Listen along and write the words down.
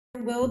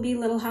Will be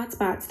little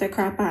hotspots that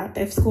crop up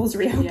if schools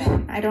reopen.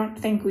 Yeah. I don't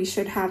think we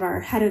should have our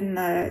head in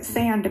the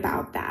sand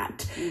about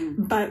that.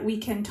 But we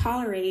can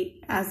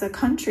tolerate as a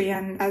country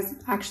and as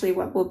actually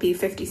what will be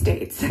 50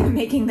 states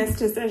making this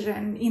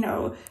decision, you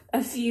know,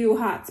 a few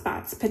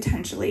hotspots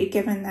potentially,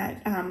 given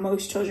that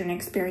most children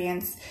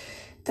experience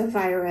the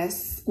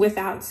virus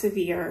without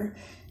severe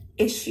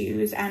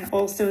issues, and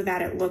also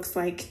that it looks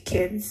like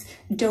kids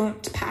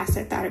don't pass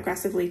it that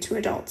aggressively to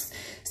adults.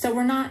 So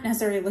we're not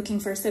necessarily looking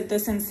for the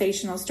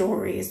sensational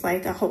stories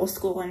like a whole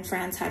school in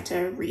France had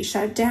to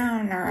re-shut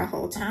down or a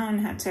whole town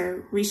had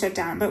to re-shut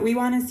down, but we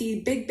want to see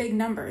big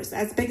numbers,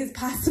 as big as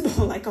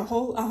possible, like a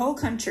whole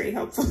country,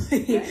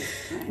 hopefully.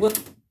 Right.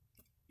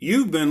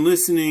 You've been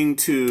listening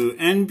to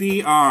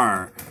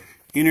NPR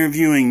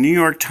interviewing New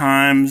York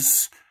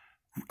Times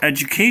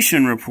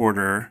education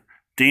reporter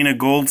Dana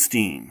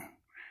Goldstein.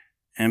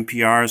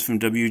 NPR is from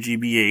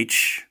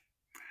WGBH,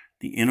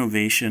 the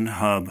Innovation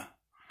Hub.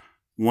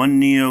 One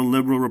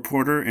neoliberal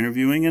reporter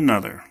interviewing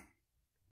another.